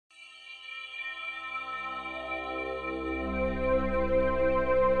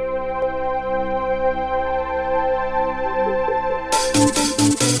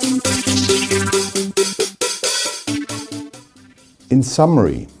In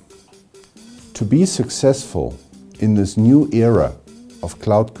summary, to be successful in this new era of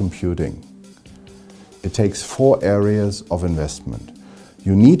cloud computing, it takes 4 areas of investment.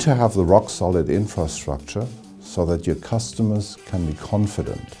 You need to have the rock-solid infrastructure so that your customers can be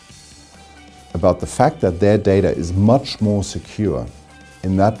confident about the fact that their data is much more secure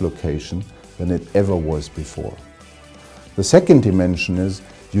in that location than it ever was before. The second dimension is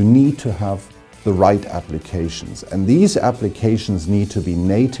you need to have the right applications, and these applications need to be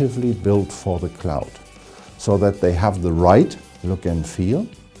natively built for the cloud so that they have the right look and feel,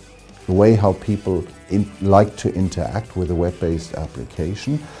 the way how people like to interact with a web-based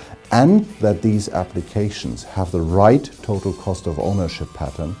application, and that these applications have the right total cost of ownership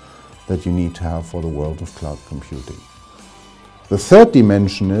pattern that you need to have for the world of cloud computing. The third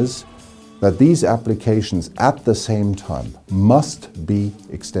dimension is that these applications at the same time must be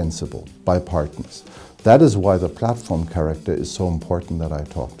extensible by partners. That is why the platform character is so important that I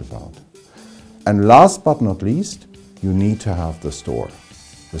talked about. And last but not least, you need to have the store.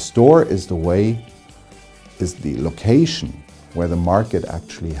 The store is the location where the market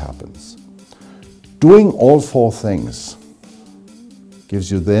actually happens. Doing all 4 things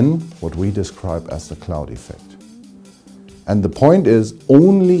gives you then what we describe as the cloud effect. And the point is,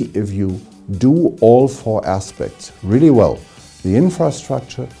 only if you do all 4 aspects really well, the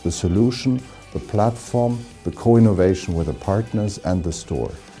infrastructure, the solution, the platform, the co-innovation with the partners and the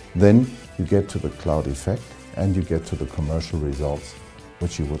store, then you get to the cloud effect and you get to the commercial results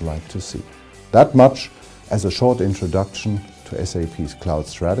which you would like to see. That much as a short introduction to SAP's cloud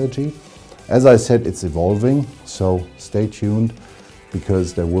strategy. As I said, it's evolving, so stay tuned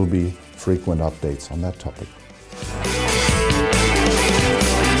because there will be frequent updates on that topic.